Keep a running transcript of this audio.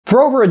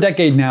For over a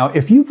decade now,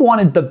 if you've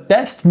wanted the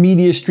best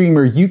media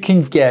streamer you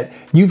can get,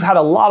 you've had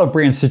a lot of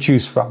brands to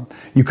choose from.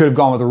 You could have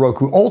gone with a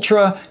Roku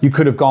Ultra, you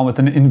could have gone with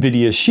an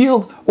NVIDIA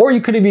Shield, or you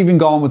could have even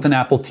gone with an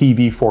Apple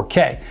TV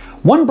 4K.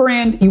 One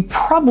brand you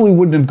probably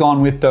wouldn't have gone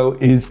with though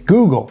is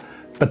Google,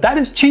 but that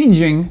is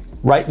changing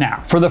right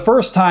now. For the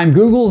first time,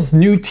 Google's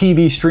new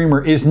TV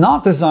streamer is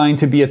not designed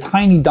to be a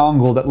tiny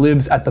dongle that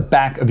lives at the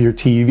back of your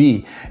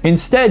TV.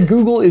 Instead,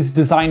 Google is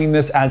designing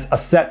this as a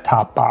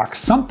set-top box,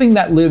 something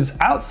that lives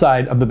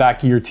outside of the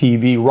back of your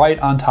TV, right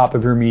on top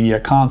of your media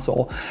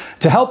console.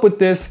 To help with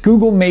this,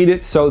 Google made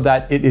it so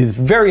that it is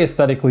very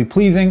aesthetically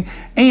pleasing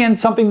and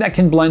something that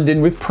can blend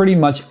in with pretty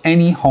much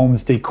any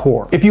home's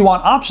decor. If you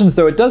want options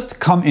though, it does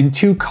come in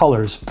two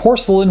colors: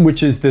 porcelain,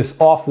 which is this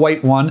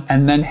off-white one,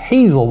 and then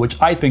hazel, which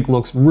I think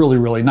looks really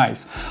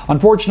nice.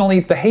 Unfortunately,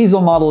 the hazel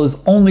model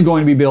is only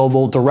going to be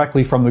available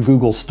directly from the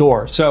Google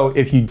store. So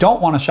if you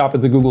don't want to shop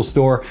at the Google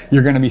store,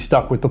 you're going to be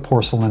stuck with the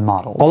porcelain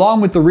model.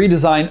 Along with the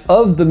redesign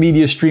of the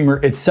media streamer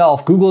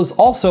itself, Google has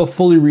also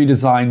fully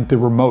redesigned the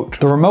remote.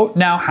 The remote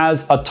now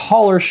has a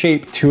taller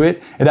shape to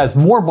it. It has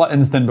more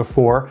buttons than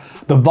before.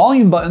 The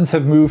volume buttons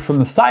have moved from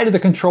the side of the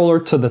controller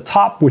to the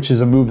top, which is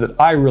a move that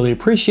I really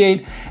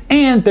appreciate.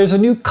 And there's a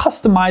new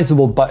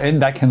customizable button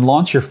that can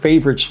launch your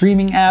favorite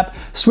streaming app,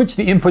 switch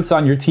the inputs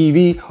on your TV,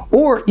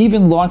 or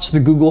even launch the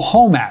Google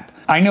Home app.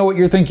 I know what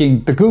you're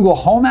thinking, the Google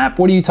Home app?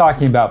 What are you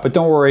talking about? But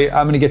don't worry,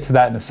 I'm gonna get to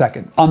that in a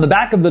second. On the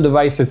back of the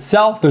device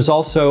itself, there's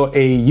also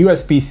a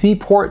USB-C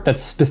port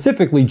that's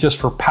specifically just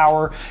for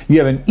power. You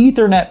have an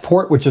Ethernet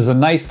port, which is a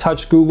nice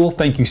touch, Google.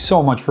 Thank you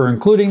so much for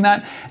including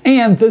that.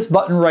 And this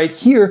button right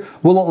here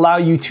will allow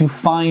you to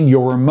find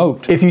your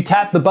remote. If you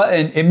tap the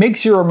button, it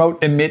makes your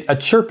remote emit a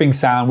chirping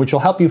sound, which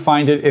will help you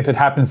find it if it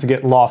happens to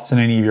get lost in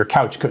any of your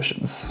couch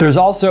cushions. There's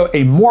also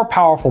a more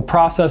powerful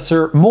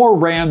processor, more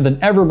RAM than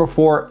ever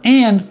before,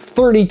 and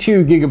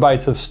 32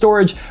 gigabytes of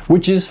storage,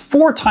 which is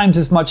 4 times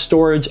as much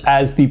storage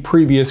as the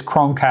previous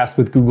CHROMECAST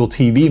with Google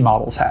TV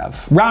models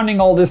have.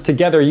 Rounding all this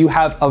together, you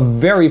have a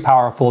very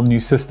powerful new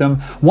system,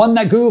 one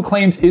that Google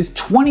claims is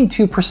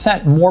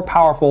 22% more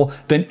powerful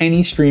than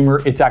any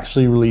streamer it's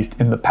actually released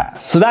in the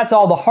past. So that's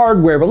all the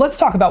hardware, but let's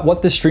talk about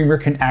what this streamer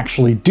can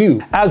actually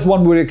do. As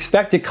one would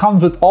expect, it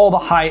comes with all the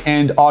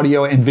high-end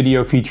audio and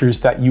video features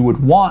that you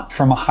would want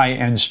from a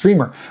high-end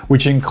streamer,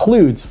 which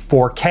includes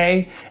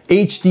 4K,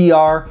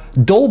 HDR,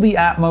 Dolby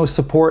Atmos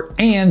support,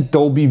 and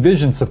Dolby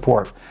Vision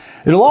support.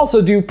 It'll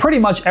also do pretty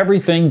much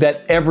everything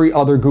that every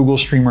other Google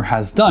streamer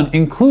has done,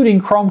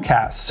 including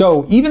CHROMECAST.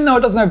 So even though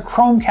it doesn't have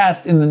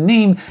CHROMECAST in the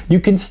name, you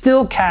can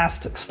still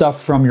cast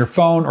stuff from your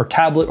phone or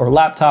tablet or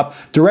laptop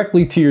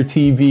directly to your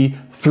TV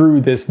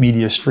through this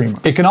media streamer.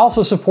 It can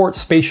also support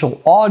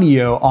spatial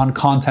audio on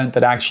content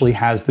that actually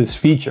has this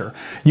feature.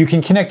 You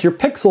can connect your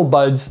Pixel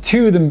Buds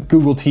to the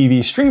Google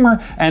TV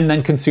streamer and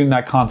then consume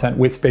that content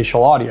with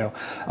spatial audio.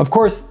 Of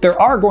course,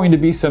 there are going to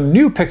be some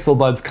new Pixel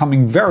Buds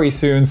coming very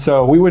soon,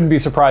 so we wouldn't be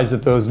surprised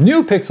if those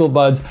new Pixel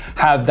Buds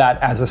have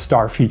that as a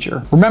star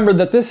feature. Remember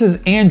that this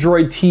is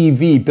Android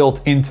TV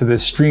built into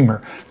this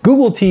streamer.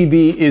 Google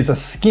TV is a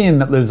skin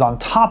that lives on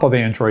top of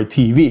Android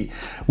TV.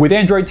 With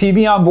Android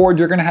TV on board,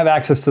 you're going to have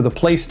access to the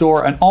Play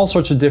Store and all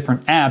sorts of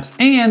different apps,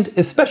 and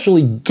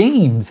especially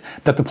games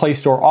that the Play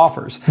Store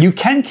offers. You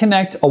can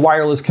connect a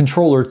wireless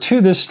controller to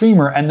this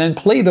streamer and then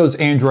play those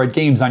Android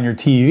games on your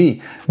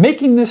TV,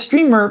 making this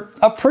streamer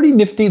a pretty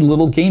nifty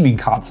little gaming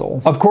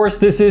console. Of course,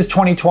 this is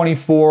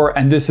 2024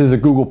 and this is a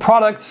Google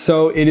product,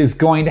 so it is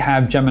going to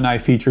have Gemini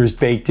features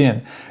baked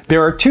in.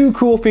 There are 2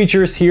 cool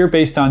features here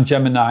based on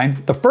Gemini.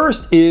 The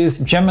first is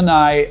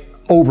Gemini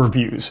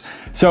overviews.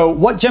 So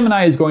what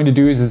Gemini is going to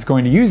do is it's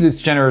going to use its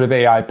generative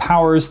AI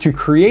powers to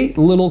create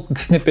little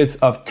snippets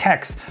of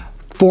text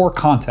for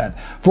content.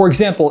 For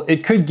example,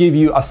 it could give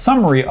you a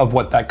summary of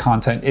what that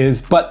content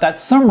is, but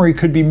that summary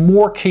could be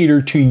more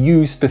catered to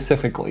you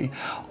specifically.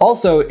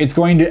 Also, it's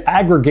going to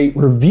aggregate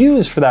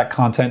reviews for that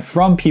content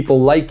from people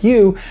like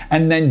you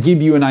and then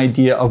give you an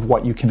idea of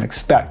what you can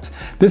expect.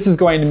 This is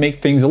going to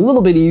make things a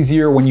little bit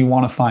easier when you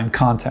want to find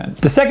content.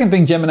 The second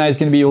thing Gemini is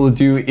going to be able to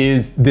do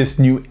is this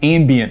new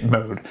ambient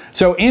mode.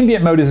 So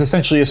ambient mode is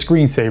essentially a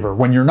screensaver.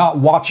 When you're not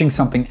watching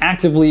something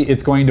actively,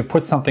 it's going to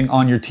put something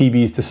on your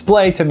TV's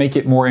display to make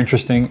it more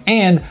interesting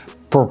and,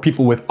 for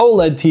people with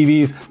OLED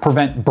TVs,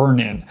 prevent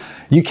burn-in.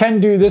 You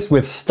can do this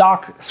with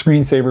stock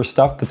screensaver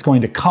stuff that's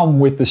going to come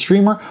with the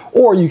streamer,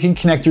 or you can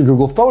connect your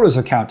Google Photos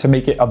account to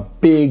make it a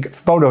big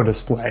photo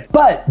display.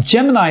 But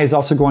Gemini is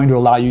also going to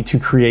allow you to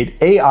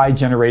create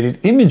AI-generated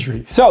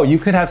imagery. So you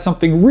could have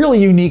something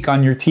really unique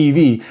on your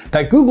TV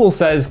that Google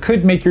says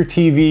could make your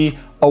TV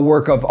a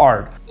work of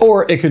art,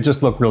 or it could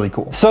just look really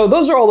cool. So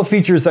those are all the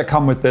features that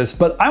come with this,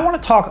 but I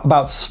want to talk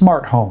about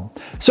smart home.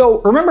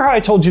 So remember how I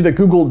told you that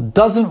Google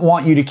doesn't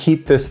want you to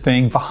keep this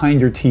thing behind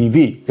your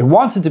TV. It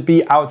wants it to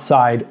be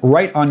outside,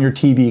 right on your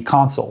TV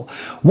console.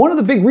 One of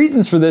the big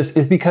reasons for this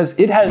is because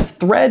it has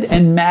Thread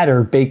and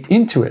Matter baked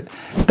into it.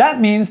 That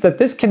means that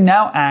this can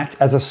now act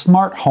as a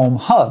smart home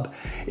hub.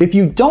 If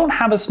you don't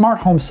have a smart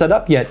home set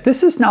up yet,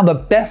 this is now the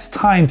best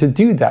time to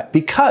do that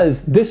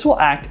because this will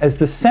act as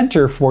the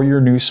center for your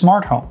new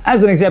smart home.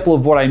 As an example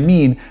of what I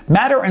mean,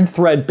 Matter and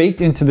Thread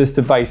baked into this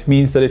device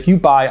means that if you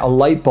buy a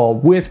light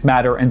bulb with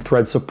Matter and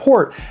Thread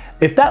support,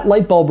 if that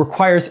light bulb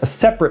requires a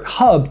separate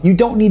hub, you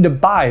don't need to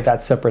buy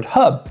that separate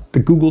hub. The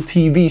Google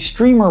TV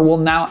streamer will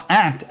now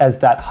act as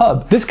that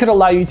hub. This could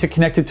allow you to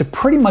connect it to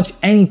pretty much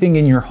anything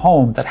in your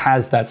home that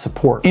has that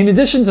support. In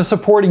addition to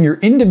supporting your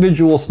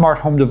individual smart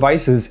home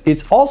devices,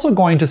 it's also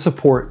going to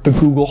support the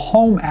Google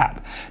Home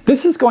app.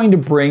 This is going to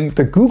bring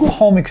the Google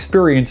Home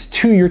experience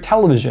to your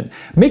television,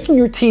 making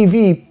your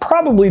TV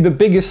probably the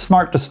biggest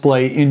smart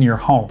display in your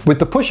home. With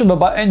the push of a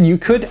button, you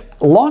could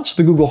launch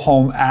the Google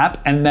Home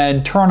app and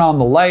then turn on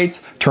the lights,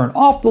 turn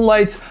off the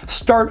lights,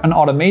 start an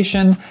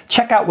automation,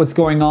 check out what's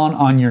going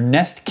on your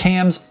Nest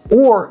cams,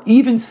 or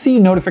even see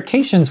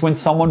notifications when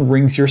someone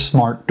rings your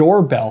smart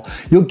doorbell.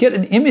 You'll get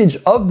an image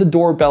of the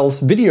doorbell's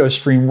video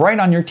stream right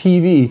on your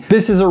TV.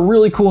 This is a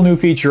really cool new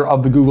feature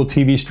of the Google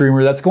TV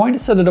streamer that's going to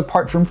set it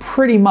apart from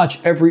pretty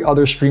much every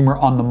other streamer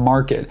on the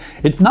market.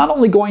 It's not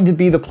only going to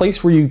be the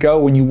place where you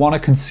go when you want to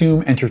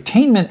consume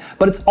entertainment,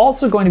 but it's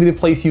also going to be the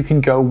place you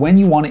can go when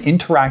you want to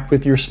interact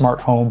with your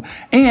smart home,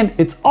 and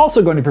it's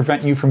also going to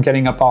prevent you from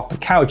getting up off the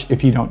couch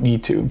if you don't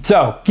need to.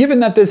 So, given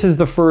that this is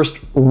the first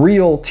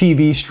real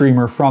TV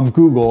streamer from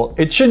Google,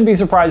 it shouldn't be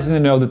surprising to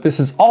know that this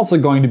is also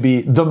going to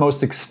be the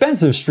most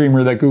expensive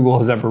streamer that Google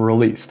has ever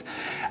released.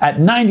 At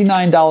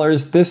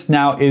 $99, this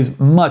now is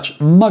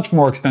much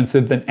more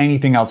expensive than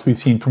anything else we've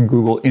seen from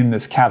Google in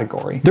this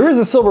category. There is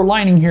a silver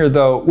lining here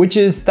though, which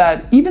is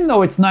that even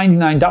though it's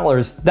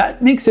 $99,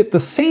 that makes it the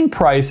same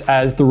price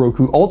as the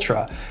Roku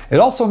Ultra. It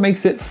also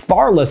makes it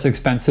far less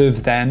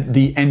expensive than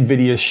the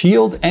Nvidia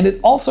Shield, and it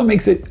also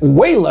makes it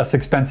way less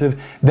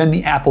expensive than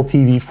the Apple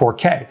TV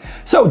 4K.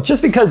 So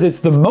just because it's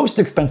the most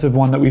expensive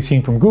one that we've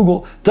seen from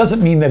Google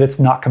doesn't mean that it's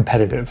not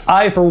competitive.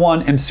 I, for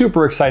one, am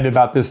super excited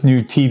about this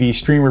new TV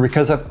streamer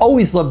because I've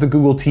always loved the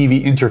Google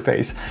TV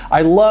interface.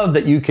 I love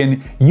that you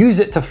can use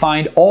it to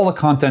find all the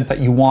content that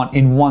you want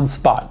in one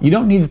spot. You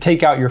don't need to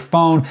take out your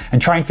phone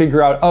and try and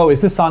figure out, oh, is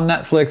this on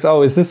Netflix?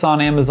 Oh, is this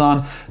on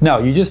Amazon? No,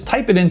 you just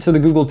type it into the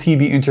Google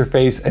TV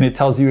interface and it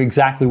tells you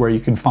exactly where you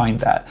can find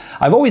that.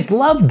 I've always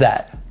loved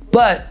that.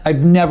 But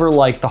I've never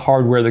liked the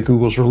hardware that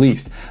Google's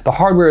released. The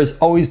hardware has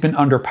always been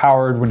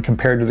underpowered when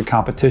compared to the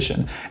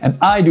competition. And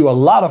I do a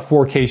lot of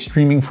 4K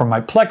streaming from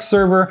my Plex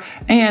server,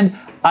 and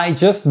I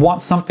just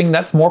want something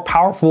that's more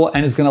powerful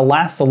and is gonna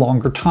last a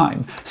longer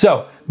time.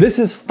 So this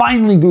is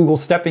finally Google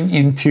stepping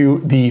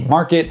into the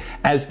market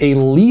as a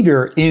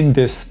leader in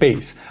this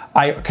space.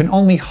 I can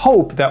only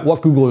hope that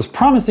what Google is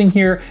promising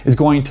here is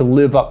going to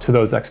live up to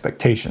those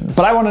expectations.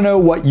 But I want to know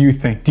what you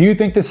think. Do you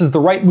think this is the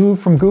right move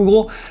from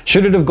Google?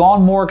 Should it have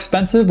gone more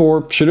expensive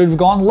or should it have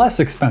gone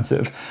less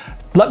expensive?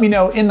 Let me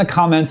know in the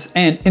comments,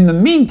 and in the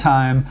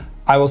meantime,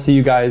 I will see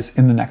you guys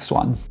in the next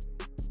one.